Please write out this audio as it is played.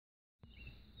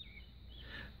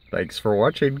Thanks for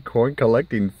watching Coin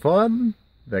Collecting Fun,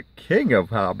 the king of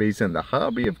hobbies and the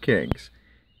hobby of kings.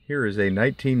 Here is a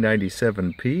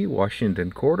 1997p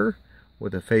Washington quarter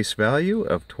with a face value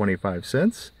of 25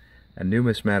 cents, a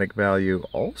numismatic value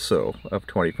also of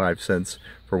 25 cents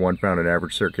for 1 pound in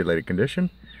average circulated condition,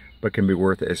 but can be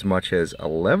worth as much as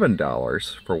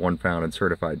 $11 for 1 pound in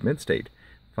certified mint state.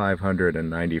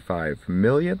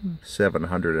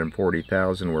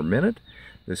 595,740,000 were minted.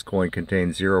 This coin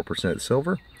contains 0%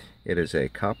 silver. It is a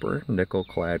copper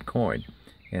nickel-clad coin.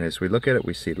 And as we look at it,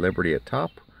 we see Liberty at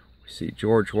top. We see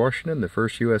George Washington, the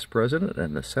first U.S. president,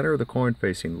 and the center of the coin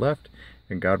facing left,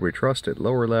 and God We Trust at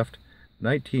lower left.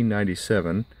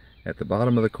 1997 at the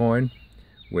bottom of the coin,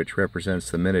 which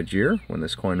represents the minted year when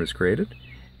this coin was created,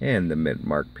 and the mint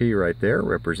mark P right there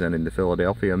representing the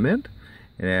Philadelphia Mint.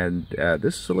 And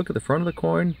this is a look at the front of the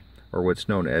coin, or what's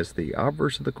known as the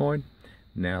obverse of the coin.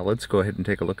 Now let's go ahead and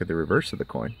take a look at the reverse of the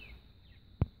coin.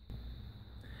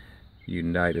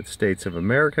 United States of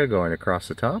America going across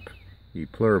the top, E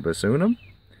Pluribus Unum,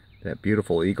 that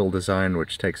beautiful eagle design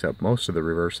which takes up most of the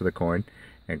reverse of the coin,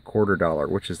 and $quarter,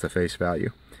 which is the face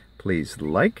value. Please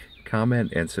like,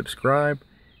 comment, and subscribe,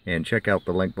 and check out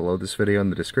the link below this video in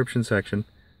the description section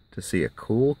to see a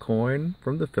cool coin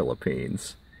from the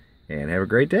Philippines. And have a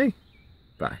great day.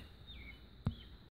 Bye.